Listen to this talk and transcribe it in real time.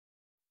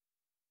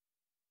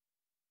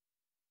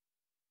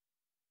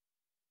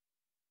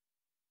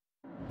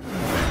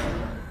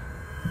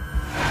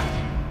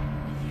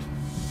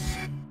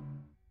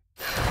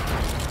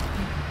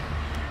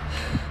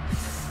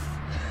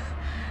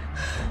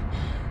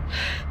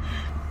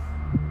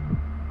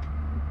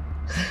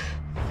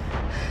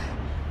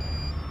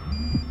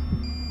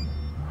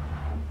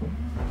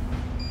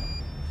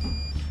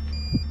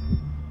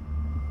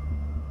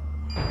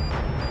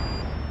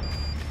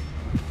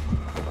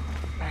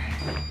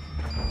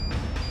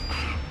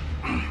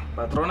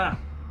Patrona.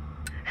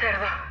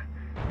 Cerdo.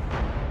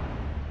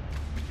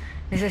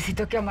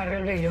 Necesito que amarre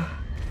al Albeiro.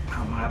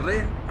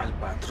 ¿Amarre al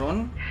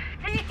patrón?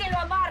 Sí, que lo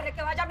amarre,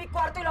 que vaya a mi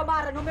cuarto y lo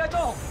amarre, ¿no me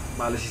oyó?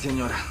 Vale, sí,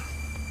 señora.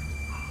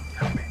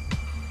 Dígame.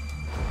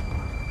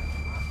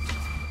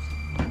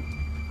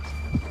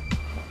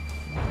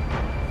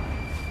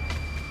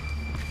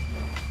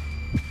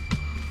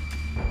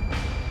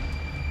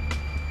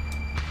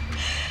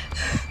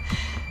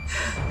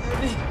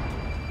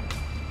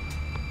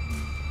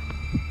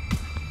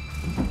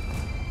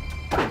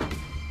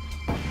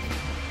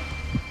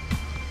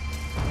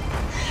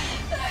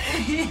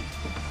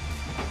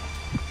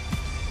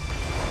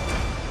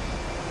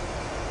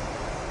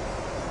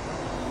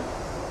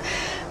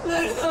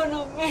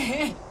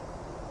 Perdóname.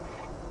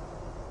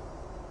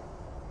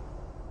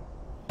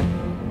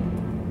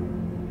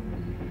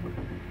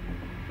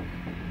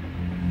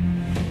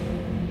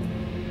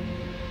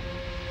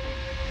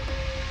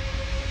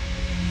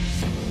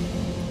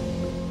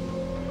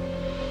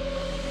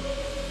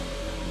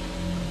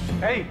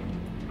 ¡Hey!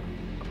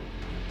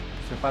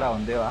 ¿Usted para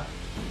dónde va?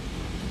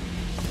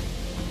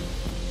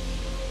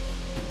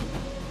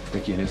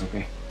 ¿Usted quién es o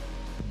qué?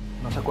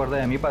 ¿No se acuerda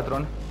de mí,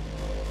 patrón?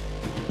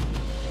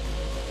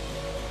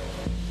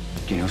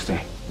 ¿Quién es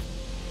usted?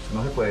 Usted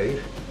no se puede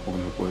ir. ¿O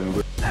no puedo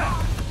ver?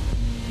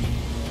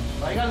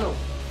 Tráiganlo.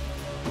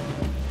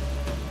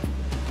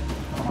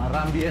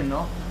 Amarran bien,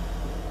 ¿no?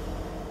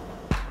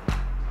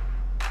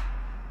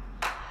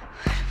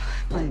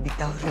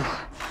 Maldita Urrego.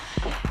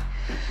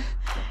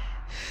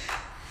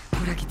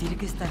 Por aquí tiene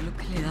que estar lo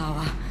que le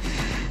daba.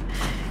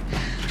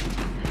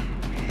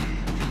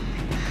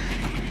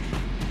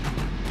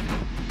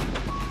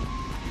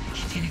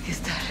 Aquí tiene que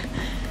estar.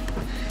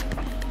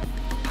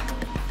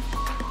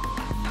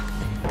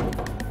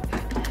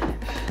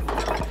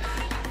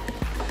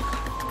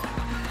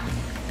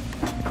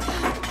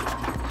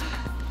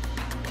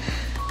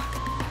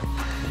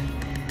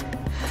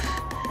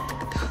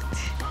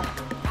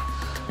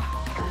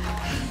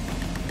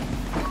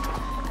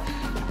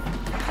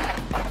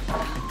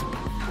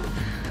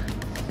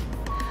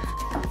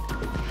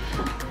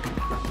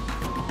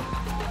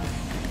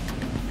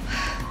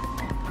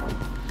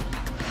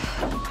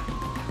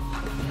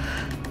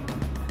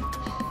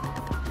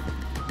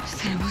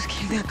 Tenemos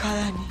que ir de acá,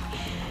 Dani.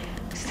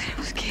 Nos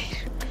tenemos que ir.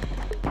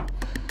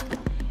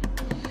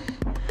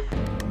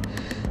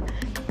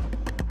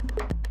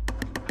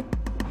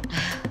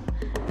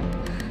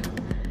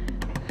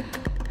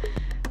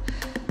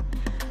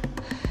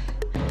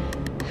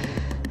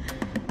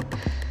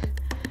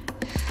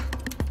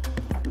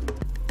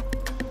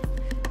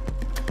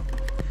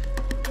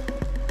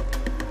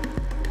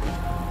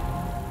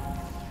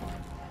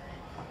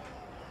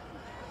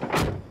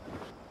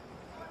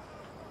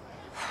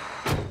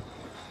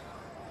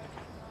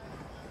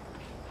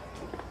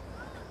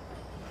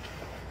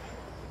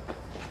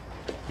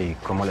 ¿Y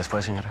cómo les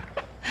fue, señora?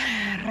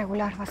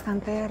 Regular,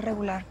 bastante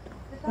regular.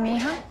 ¿Mi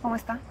hija cómo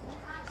está?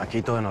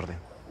 Aquí todo en orden.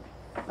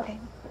 Ok.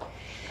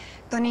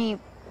 Tony,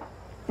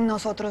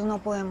 nosotros no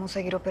podemos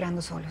seguir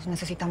operando solos.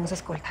 Necesitamos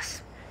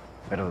escoltas.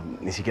 Pero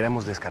ni siquiera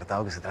hemos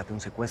descartado que se trate de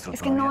un secuestro.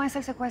 Es que no es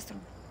el secuestro.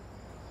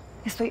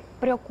 Estoy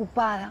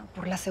preocupada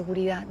por la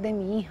seguridad de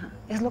mi hija.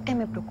 Es lo que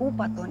me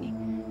preocupa, Tony.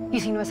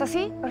 Y si no es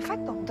así,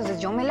 perfecto. Entonces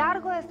yo me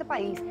largo de este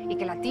país y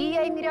que la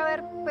tía ahí mire a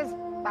ver, pues,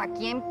 a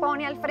quién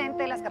pone al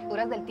frente de las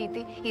capturas del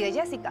Titi y de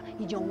Yésica.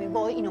 Y yo me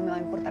voy y no me va a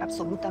importar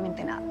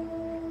absolutamente nada.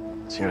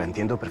 Señora,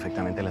 entiendo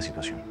perfectamente la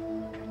situación.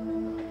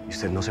 Y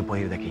usted no se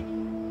puede ir de aquí.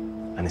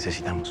 La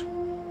necesitamos.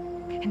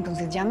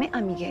 Entonces llame a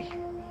Miguel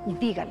y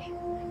dígale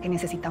que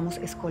necesitamos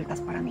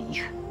escoltas para mi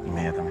hija.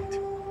 Inmediatamente.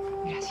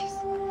 Gracias.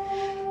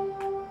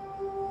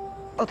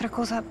 Otra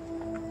cosa.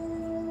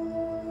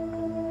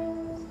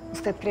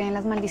 ¿Usted cree en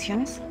las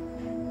maldiciones?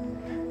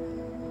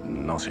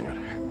 No, señora.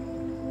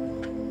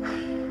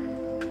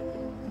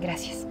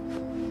 Gracias.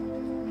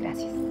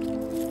 Gracias.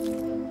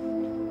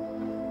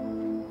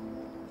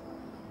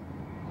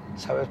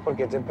 ¿Sabes por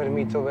qué te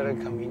permito ver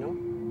el camino?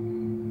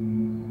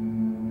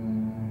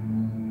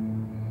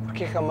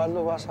 Porque jamás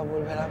lo vas a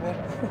volver a ver.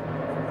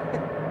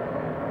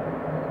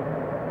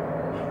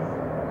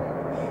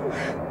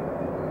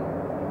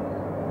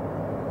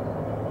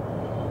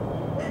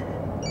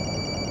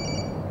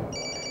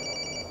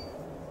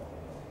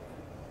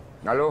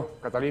 Aló,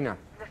 Catalina.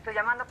 Le estoy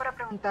llamando para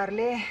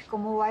preguntarle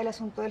cómo va el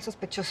asunto del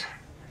sospechoso.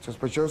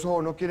 ¿Sospechoso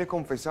o no quiere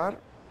confesar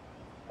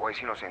o es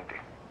inocente?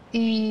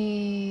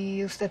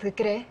 ¿Y usted qué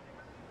cree?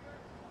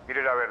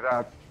 Mire, la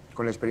verdad,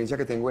 con la experiencia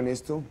que tengo en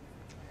esto,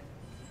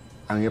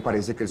 a mí me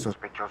parece que el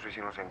sospechoso es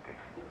inocente.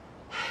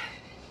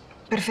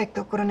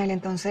 Perfecto, coronel.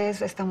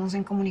 Entonces estamos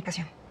en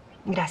comunicación.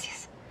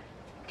 Gracias.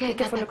 ¿Qué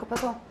fue lo que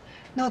pasó?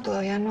 No,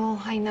 todavía no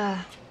hay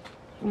nada.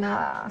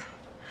 Nada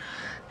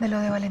de lo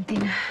de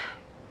Valentina.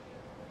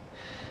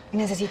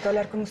 Necesito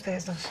hablar con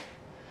ustedes dos.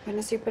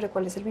 Bueno, sí, pero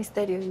 ¿cuál es el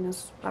misterio?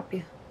 Dinos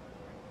rápido.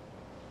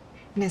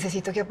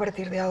 Necesito que a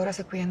partir de ahora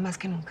se cuiden más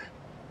que nunca.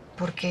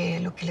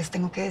 Porque lo que les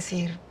tengo que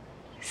decir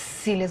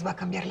sí les va a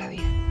cambiar la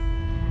vida.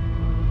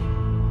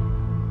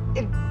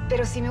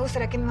 Pero sí me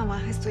gustaría que mi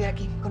mamá estuviera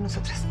aquí con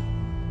nosotras.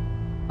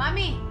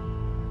 Mami.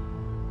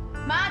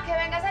 Ma, que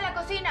vengas a la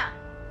cocina.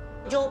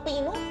 Yo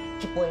opino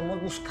que podemos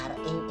buscar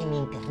en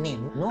internet,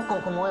 ¿no?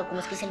 ¿Cómo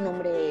es que es el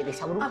nombre de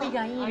esa bruja?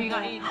 Abigail.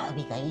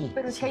 Abigail.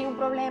 Pero es que hay un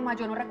problema.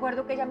 Yo no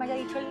recuerdo que ella me haya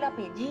dicho el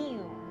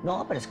apellido.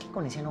 No, pero es que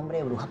con ese nombre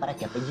de bruja, ¿para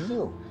qué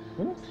apellido?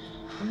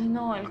 Ay,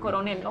 no, el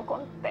coronel no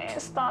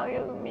contesta,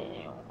 Dios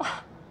mío.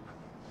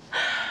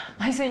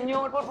 Ay,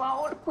 señor, por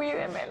favor,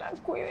 cuídemela,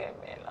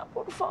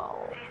 por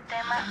favor.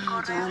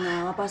 Ya,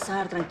 nada va a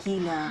pasar,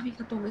 tranquila.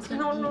 Amiga, tómese.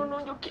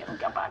 No, yo quiero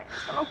que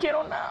aparezca, no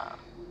quiero nada.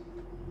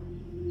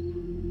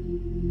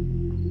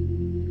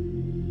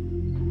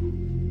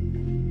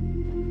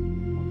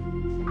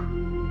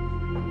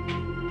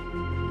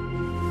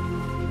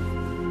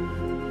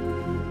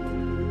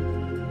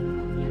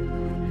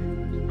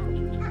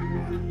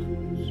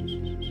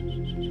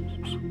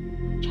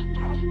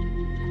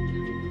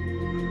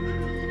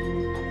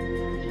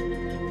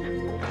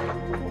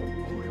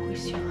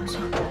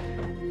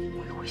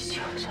 Muy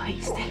juicioso,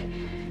 ¿oíste?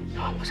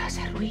 No vamos a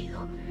hacer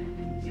ruido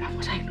y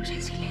vamos a irnos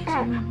en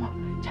silencio, mi amor.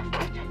 Ya.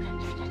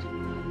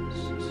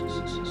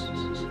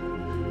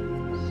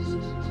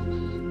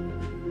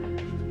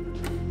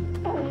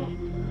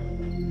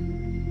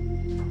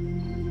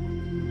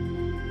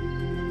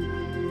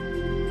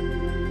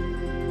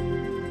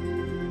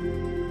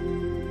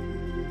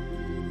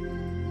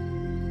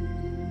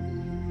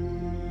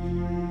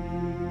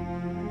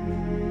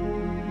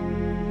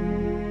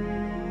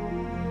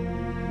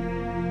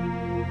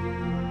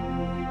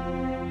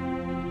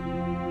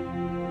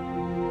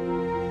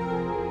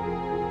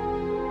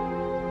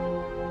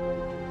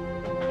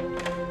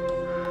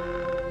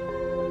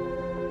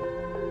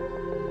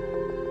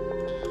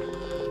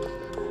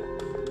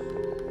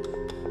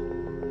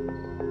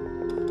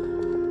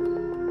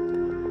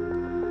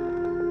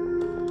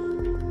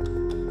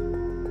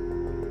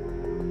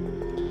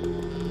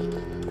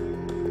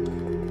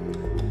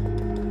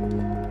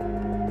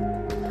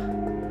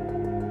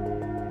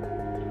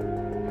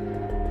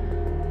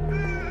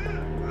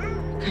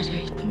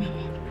 Calladito, mi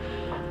amor.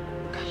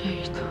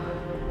 Calladito.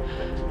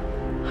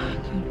 Ay,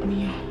 Dios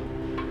mío.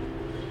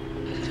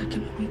 ¿Será que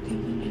me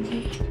metemos en el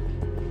día?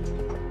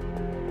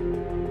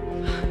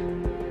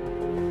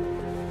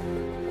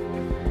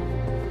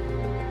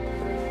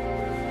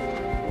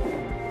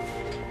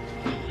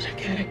 Vamos a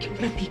quedar aquí un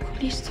ratico,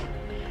 ¿listo?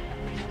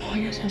 No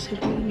vayas a hacer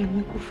ruido, mi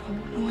amor, por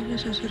favor. No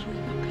vayas a hacer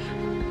ruido.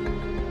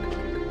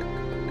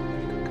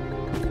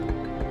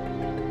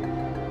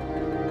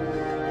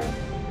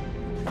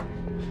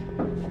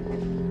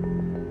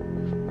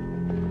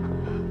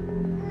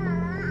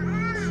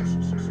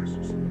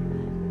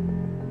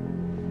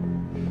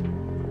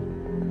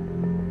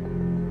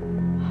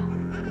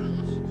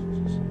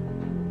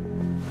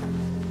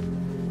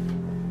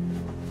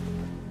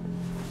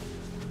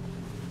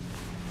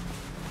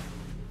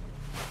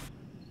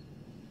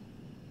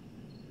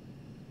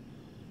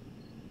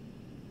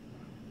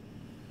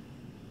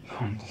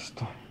 ¿Dónde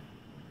estoy?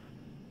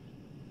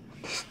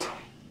 ¿Dónde estoy?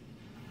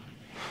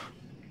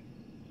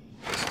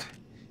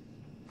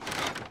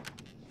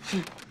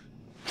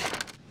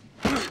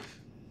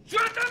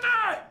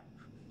 ¡Suéltame!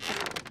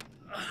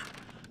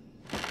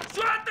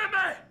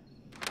 ¡Suéltame!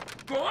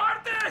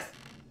 ¡Cobardes!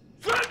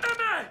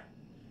 ¡Suéltame!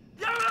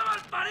 ¡Diabla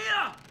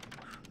malparida!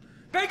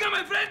 ¡Venga, me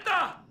enfrenta!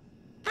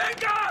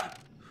 ¡Venga!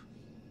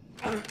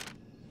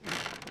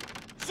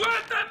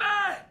 ¡Suéltame!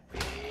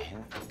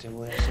 No te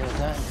voy a hacer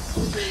daño.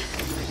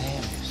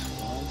 Créeme,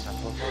 solo entra,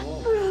 por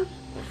favor.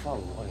 Por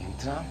favor,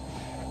 entra.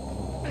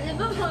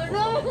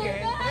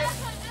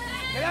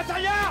 ¡Quédate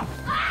allá!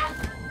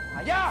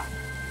 ¡Allá!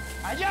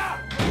 ¡Allá!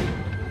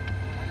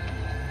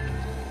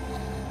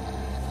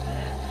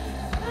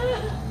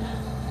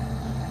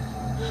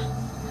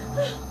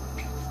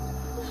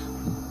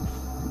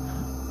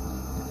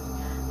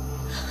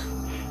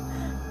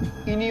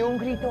 Y ni un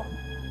grito.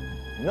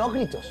 No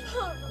gritos.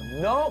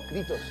 No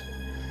gritos.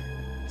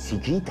 Si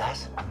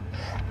gritas,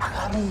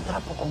 agarro un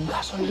trapo con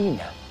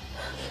gasolina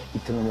y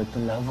te lo meto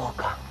en la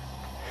boca.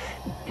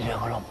 Y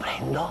luego lo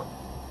prendo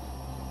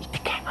y te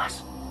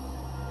quemas.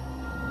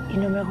 Y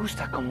no me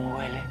gusta cómo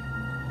huele.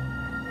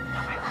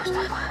 No me gusta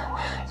cómo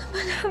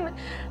huele.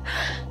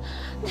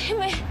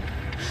 Dime.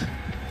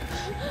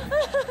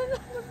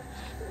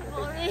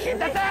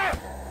 ¡Siéntate!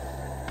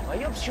 No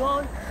hay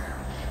opción.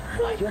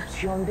 No hay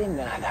opción de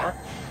nada.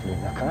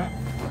 Ven acá,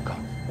 acá.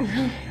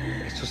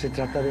 Esto se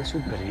trata de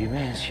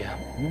supervivencia.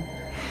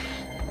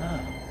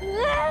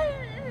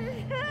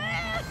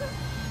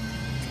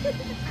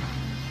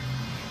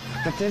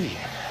 Pórtate bien.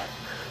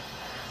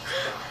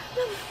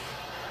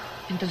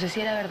 Entonces,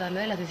 si era verdad lo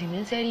del asesino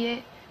en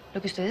serie,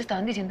 lo que ustedes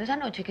estaban diciendo esa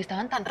noche, que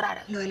estaban tan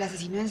raras. Lo del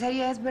asesino en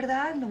serie es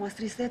verdad. Lo más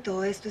triste de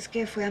todo esto es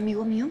que fue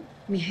amigo mío,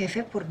 mi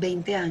jefe por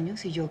 20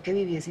 años, y yo que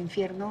viví ese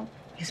infierno,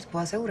 les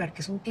puedo asegurar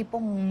que es un tipo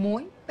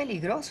muy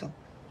peligroso.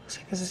 O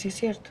sea, que eso sí es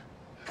cierto.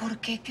 ¿Por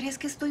qué crees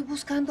que estoy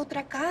buscando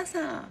otra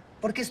casa?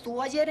 Porque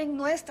estuvo ayer en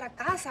nuestra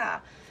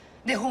casa.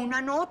 Dejó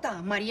una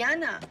nota,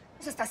 Mariana.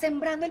 O sea, está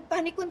sembrando el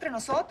pánico entre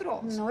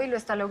nosotros. No, y lo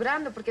está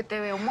logrando porque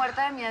te veo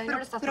muerta de miedo y no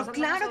lo estás Pero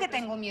pasando a claro que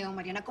nosotros. tengo miedo,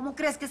 Mariana. ¿Cómo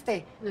crees que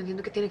esté? No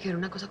entiendo qué tiene que ver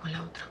una cosa con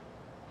la otra.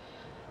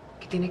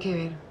 ¿Qué tiene que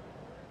ver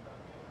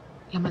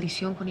la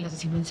maldición con el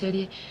asesino en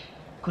serie,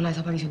 con la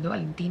desaparición de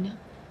Valentina?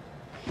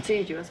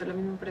 Sí, yo iba a hacer la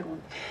misma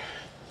pregunta.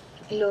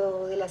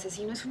 Lo del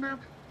asesino es una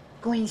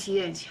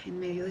coincidencia en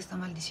medio de esta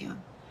maldición.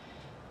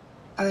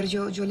 A ver,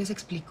 yo les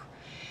explico.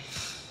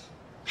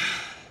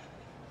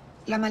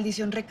 La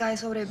maldición recae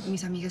sobre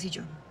mis amigas y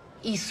yo,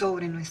 y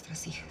sobre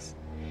nuestras hijas.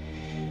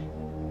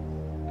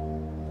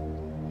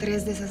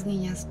 3 de esas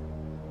niñas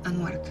han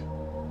muerto.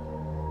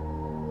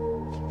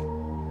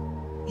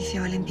 Y si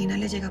a Valentina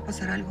le llega a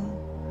pasar algo,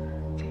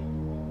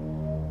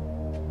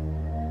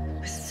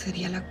 pues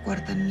sería la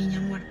 4ª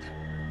niña muerta.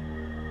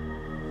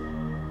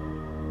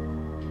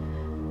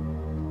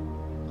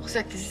 O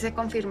sea que si se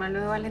confirma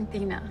lo de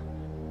Valentina,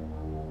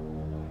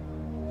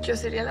 yo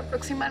sería la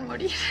próxima en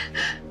morir.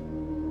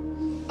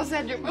 O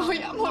sea, yo me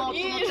voy a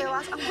morir. No, tú no te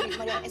vas a morir,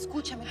 Mariana.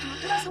 Escúchame, tú no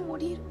te vas a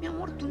morir, mi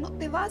amor. Tú no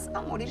te vas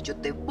a morir. Yo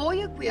te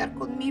voy a cuidar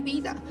con mi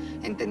vida.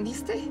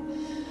 ¿Entendiste? Tengo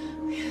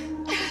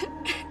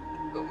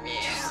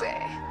miedo. Yo sé.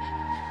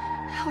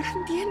 Ahora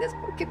entiendes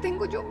por qué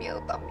tengo yo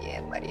miedo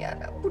también,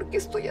 Mariana. ¿Por qué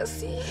estoy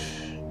así?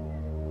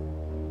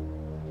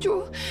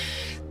 Yo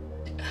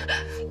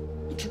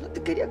no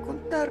te quería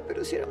contar,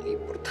 pero sí era muy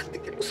importante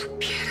que lo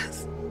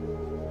supieras.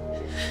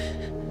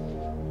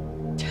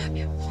 Ya,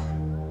 mi amor.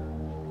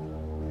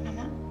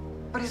 Mamá,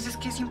 por eso es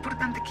que es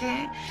importante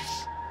que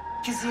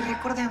sí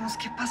recordemos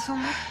qué pasó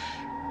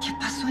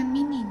en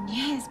mi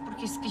niñez,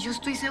 porque es que yo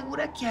estoy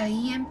segura que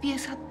ahí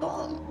empieza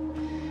todo.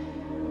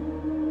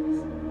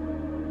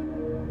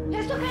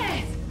 ¿Esto qué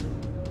es?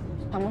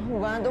 Estamos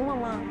jugando,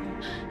 mamá.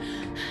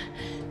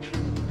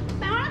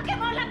 ¡Me van a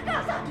quemar la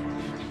casa!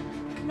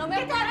 ¡No me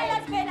apague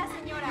las velas,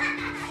 señora!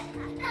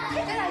 ¿Qué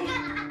ahí?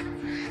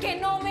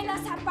 ¡Que no me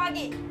las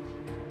apague!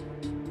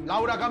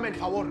 Laura, hágame el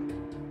favor.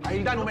 A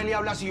Hilda no me le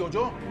habla así, ¿o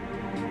yo?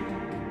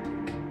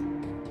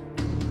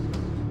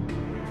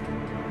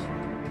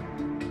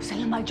 Usted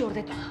es la mayor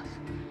de todas.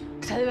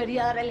 Usted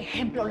debería dar el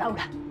ejemplo,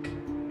 Laura.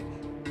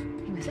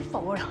 Y me hace el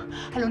favor,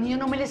 a los niños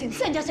no me les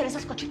enseña a hacer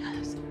esas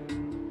cochinadas.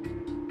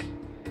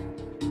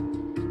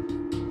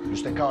 Y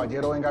usted,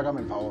 caballero, venga,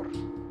 hágame el favor.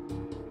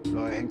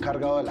 Lo dejé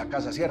encargado de la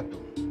casa, ¿cierto?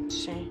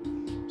 Sí.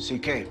 ¿Sí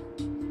qué?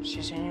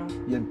 Sí, señor.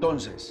 Y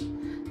entonces,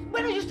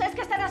 Bueno, ¿y ustedes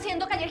qué están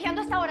haciendo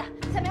callejeando hasta ahora?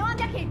 Se me van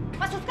de aquí,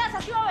 a sus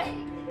casas, ¿sí o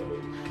ven?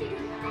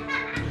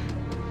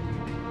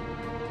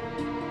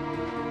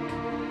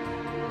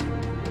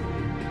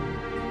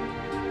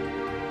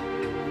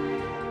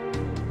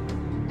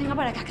 Venga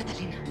para acá,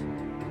 Catalina.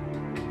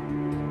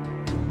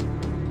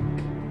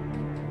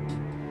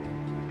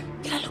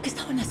 ¿Qué era lo que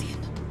estaban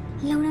haciendo?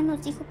 Laura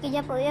nos dijo que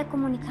ella podía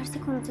comunicarse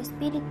con los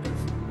espíritus.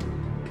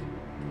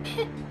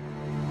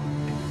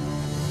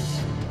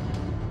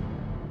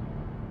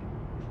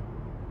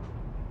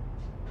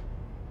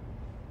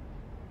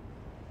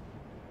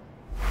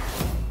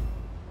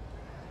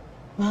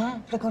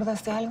 Ma,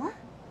 ¿recordaste algo?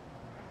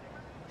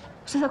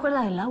 ¿Usted se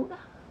acuerda de Laura?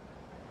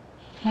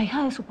 La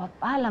hija de su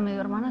papá, la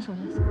medio hermana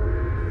suya.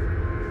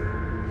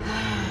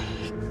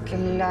 Ay,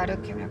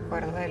 claro que me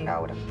acuerdo de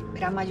Laura.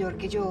 Era mayor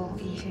que yo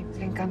y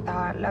le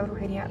encantaba la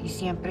brujería y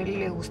siempre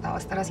le gustaba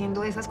estar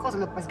haciendo esas cosas.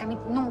 Lo que pasa es que a mí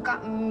nunca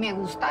me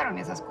gustaron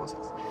esas cosas.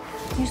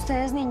 ¿Y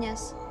ustedes,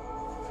 niñas,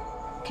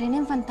 creen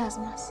en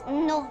fantasmas?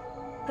 No,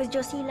 pues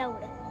yo sí,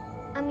 Laura.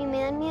 A mí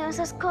me dan miedo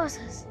esas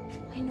cosas.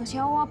 Ay, no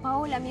sea boba,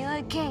 Paola. ¿Miedo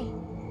de qué?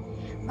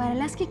 Para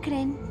las que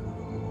creen,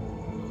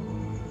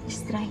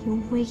 les traje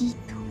un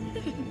jueguito.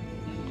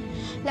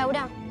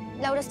 Laura,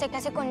 ¿usted qué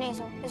hace con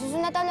eso? Eso es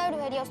una tabla de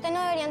brujería. Usted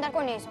no debería andar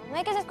con eso. No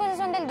es que esas cosas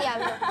son del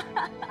diablo.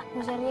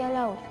 No se ría,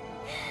 Laura.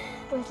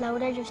 Pues,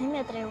 Laura, yo sí me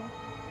atrevo.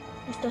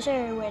 Esto se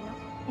ve bueno.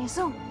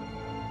 Eso.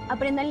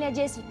 Apréndanle a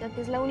Yésica,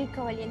 que es la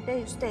única valiente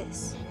de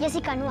ustedes.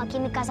 Yésica no, aquí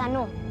en mi casa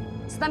no.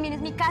 Esta también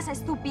es mi casa,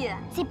 estúpida.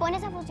 Si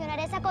pones a funcionar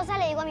esa cosa,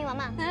 le digo a mi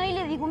mamá. Ay,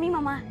 le digo a mi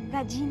mamá,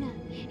 gallina.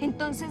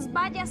 Entonces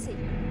váyase.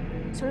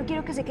 Solo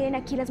quiero que se queden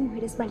aquí las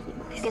mujeres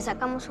valientes. ¿Qué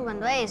sacamos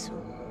jugando a eso?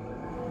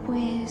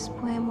 Pues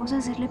podemos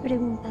hacerle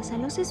preguntas a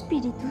los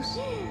espíritus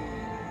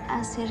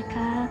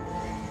acerca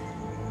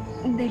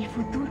del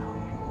futuro.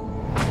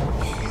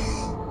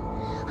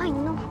 Ay,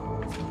 no.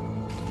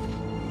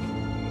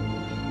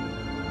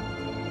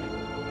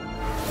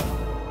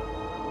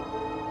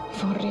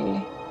 Fue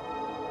horrible.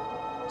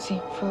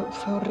 Sí,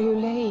 fue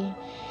horrible y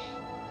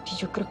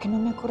yo creo que no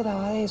me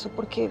acordaba de eso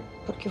porque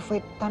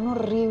fue tan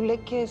horrible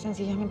que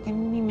sencillamente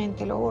mi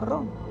mente lo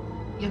borró.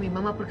 ¿Y a mi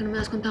mamá por qué no me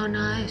has contado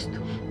nada de esto?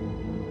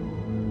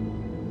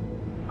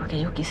 Porque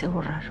yo quise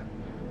borrar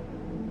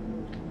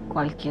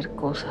cualquier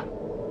cosa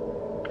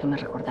que me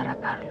recordara a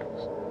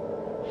Carlos.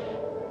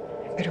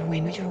 Pero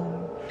bueno, yo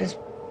pues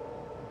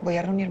voy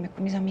a reunirme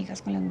con mis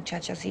amigas, con las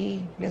muchachas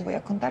y les voy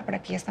a contar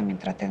para que ellas también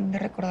traten de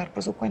recordar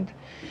por su cuenta.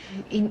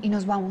 Y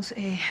nos vamos.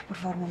 Por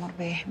favor, mi amor,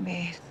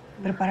 ve.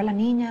 Prepara a la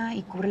niña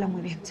y cúbrela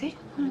muy bien, ¿sí?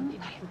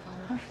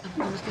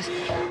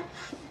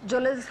 Yo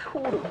les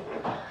juro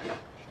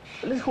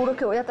Les juro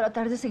que voy a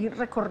tratar de seguir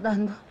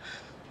recordando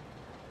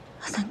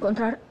hasta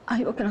encontrar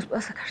algo que nos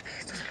pueda sacar de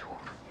esto, se lo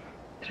juro.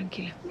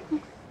 Tranquila.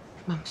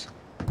 Vamos.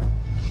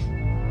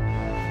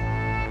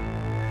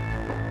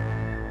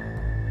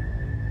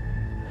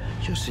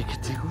 Yo sé que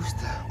te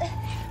gusta.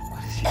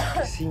 Parecía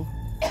que sí.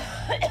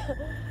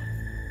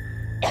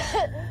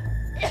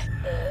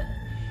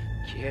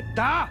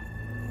 ¡Quieta!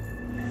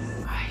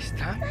 Ahí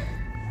está.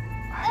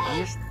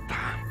 Ahí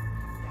está.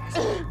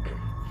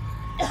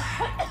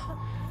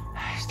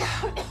 Ahí está.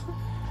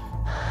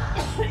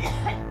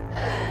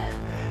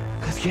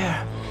 Good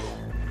girl.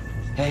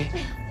 Hey.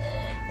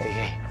 Hey,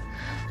 hey.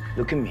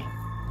 Look at me.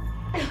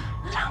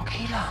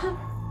 Tranquila.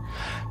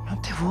 No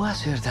te voy a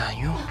hacer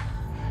daño.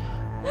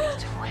 No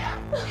te voy a...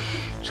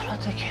 Solo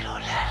te quiero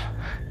oler.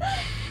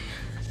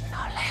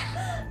 Oler.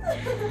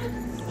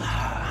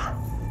 Ah.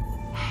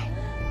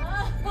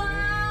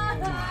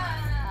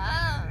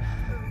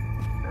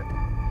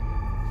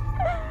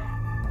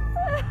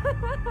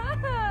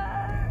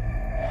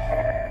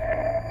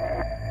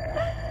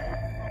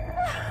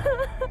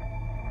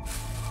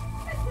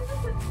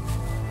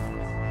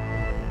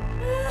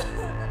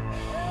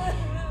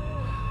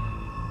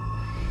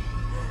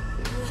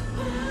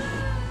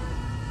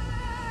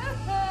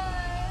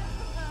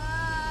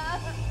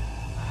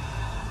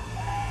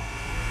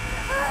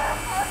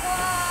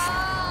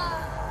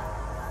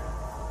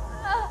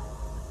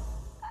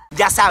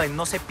 Ya saben,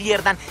 no se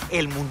pierdan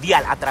el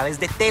Mundial a través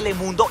de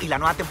Telemundo y la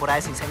nueva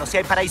temporada de Senos Sí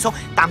Hay Paraíso,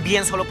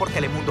 también solo por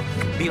Telemundo.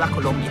 ¡Viva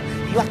Colombia!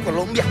 ¡Viva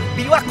Colombia!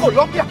 ¡Viva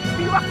Colombia!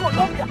 ¡Viva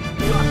Colombia! ¡Viva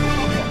Colombia!